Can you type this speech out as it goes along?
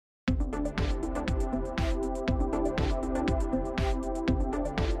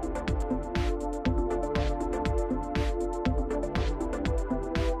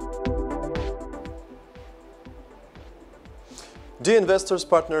Dear investors,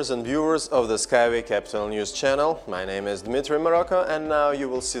 partners and viewers of the SkyWay Capital News channel, my name is Dmitry Morocco, and now you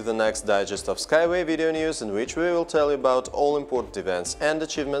will see the next digest of SkyWay video news, in which we will tell you about all important events and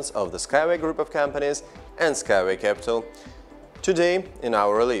achievements of the SkyWay group of companies and SkyWay Capital. Today, in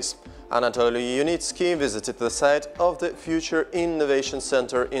our release, Anatoly Yunitsky visited the site of the Future Innovation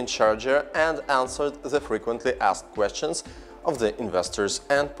Center in Sharjah and answered the frequently asked questions of the investors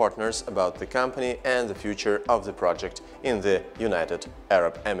and partners about the company and the future of the project in the United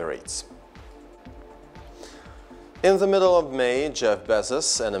Arab Emirates. In the middle of May, Jeff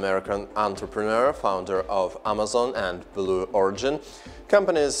Bezos, an American entrepreneur, founder of Amazon and Blue Origin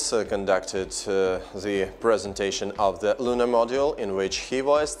companies, conducted the presentation of the lunar module, in which he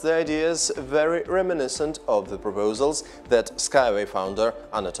voiced the ideas very reminiscent of the proposals that SkyWay founder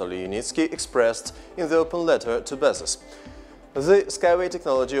Anatoly Yunitsky expressed in the open letter to Bezos. The SkyWay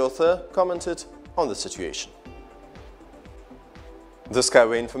technology author commented on the situation. The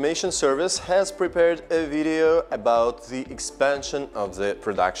SkyWay Information Service has prepared a video about the expansion of the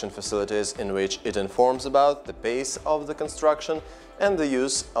production facilities, in which it informs about the pace of the construction and the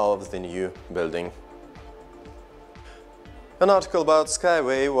use of the new building. An article about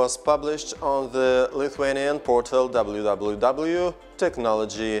SkyWay was published on the Lithuanian portal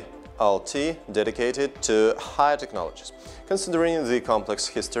www.technology.lt, dedicated to high technologies. Considering the complex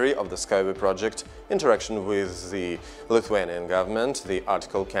history of the SkyWay project, interaction with the Lithuanian government, the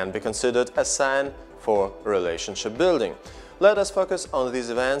article can be considered a sign for relationship building. Let us focus on these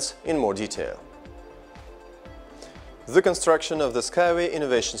events in more detail. The construction of the SkyWay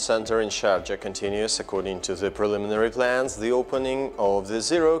Innovation Center in Sharjah continues according to the preliminary plans. The opening of the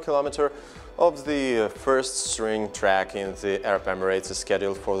 0 kilometer of the first string track in the Arab Emirates is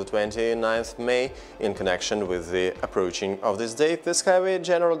scheduled for the 29th May. In connection with the approaching of this date, the SkyWay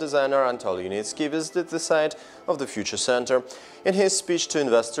general designer Anatoly Yunitsky visited the site of the Future Center. In his speech to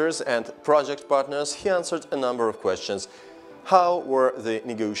investors and project partners, he answered a number of questions. How were the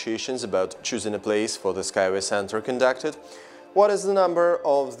negotiations about choosing a place for the SkyWay Center conducted? What is the number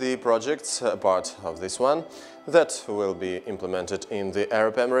of the projects, apart of this one, that will be implemented in the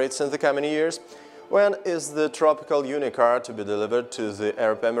Arab Emirates in the coming years? When is the tropical unicar to be delivered to the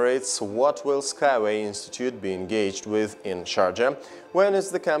Arab Emirates? What will SkyWay Institute be engaged with in Sharjah? When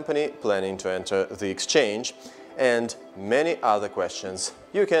is the company planning to enter the exchange? And many other questions.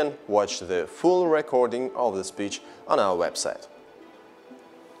 You can watch the full recording of the speech on our website.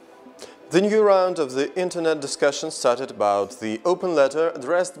 The new round of the internet discussion started about the open letter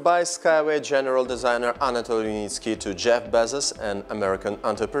addressed by SkyWay general designer Anatoly Yunitsky to Jeff Bezos, an American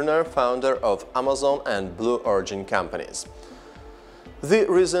entrepreneur, founder of Amazon and Blue Origin companies. The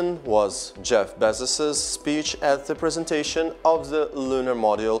reason was Jeff Bezos' speech at the presentation of the lunar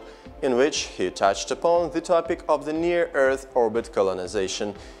module, in which he touched upon the topic of the near-Earth orbit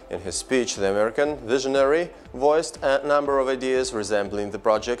colonization. In his speech, the American visionary voiced a number of ideas resembling the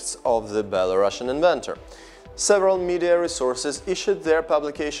projects of the Belarusian inventor. Several media resources issued their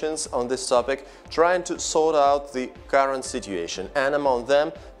publications on this topic, trying to sort out the current situation, and among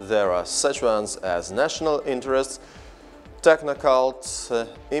them there are such ones as National Interests, Technocult,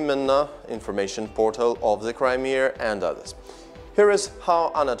 Imena, information portal of the Crimea, and others. Here is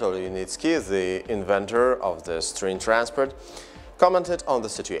how Anatoly Yunitsky, the inventor of the string transport, commented on the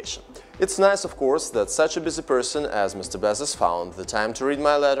situation. It's nice, of course, that such a busy person as Mr. Bezos found the time to read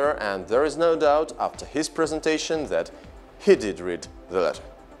my letter, and there is no doubt after his presentation that he did read the letter.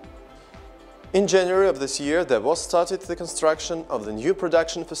 In January of this year, there was started the construction of the new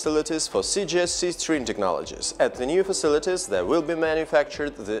production facilities for CGSC string technologies. At the new facilities, there will be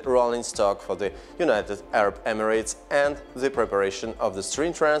manufactured the rolling stock for the United Arab Emirates, and the preparation of the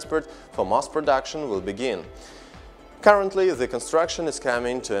string transport for mass production will begin. Currently, the construction is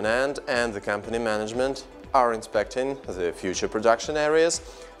coming to an end, and the company management are inspecting the future production areas.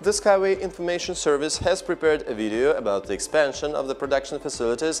 The SkyWay Information Service has prepared a video about the expansion of the production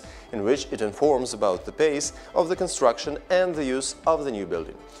facilities, in which it informs about the pace of the construction and the use of the new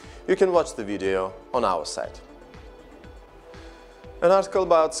building. You can watch the video on our site. An article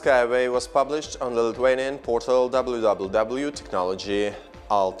about SkyWay was published on the Lithuanian portal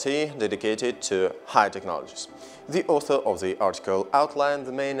www.technology.lt, dedicated to high technologies. The author of the article outlined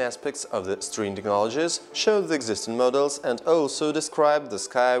the main aspects of the string technologies, showed the existing models, and also described the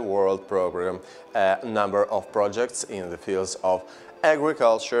Sky World program, a number of projects in the fields of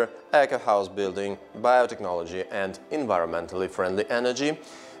agriculture, eco-house building, biotechnology and environmentally friendly energy,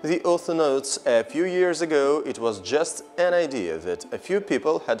 The author notes, a few years ago it was just an idea that a few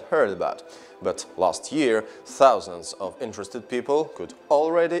people had heard about, but last year thousands of interested people could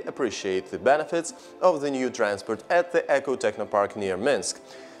already appreciate the benefits of the new transport at the Eco-Technopark near Minsk.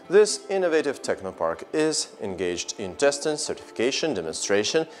 This innovative technopark is engaged in testing, certification,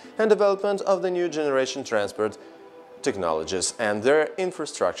 demonstration and development of the new generation transport technologies and their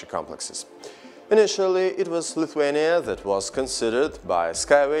infrastructure complexes. Initially, it was Lithuania that was considered by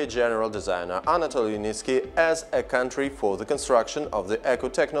SkyWay general designer Anatoly Unitsky as a country for the construction of the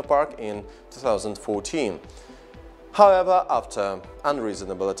Eco-Technopark in 2014. However, after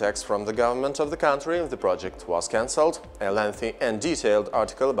unreasonable attacks from the government of the country, the project was cancelled. A lengthy and detailed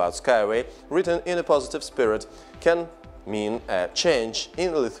article about SkyWay, written in a positive spirit, can mean a change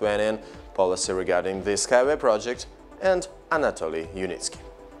in Lithuanian policy regarding the SkyWay project and Anatoly Unitsky.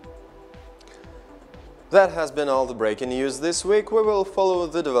 That has been all the breaking news this week. We will follow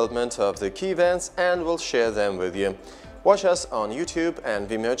the development of the key events and will share them with you. Watch us on YouTube and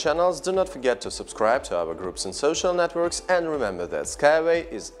Vimeo channels. Do not forget to subscribe to our groups and social networks, and remember that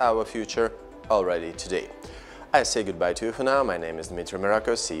SkyWay is our future already today. I say goodbye to you for now. My name is Dmitry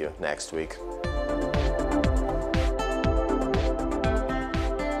Mirako. See you next week.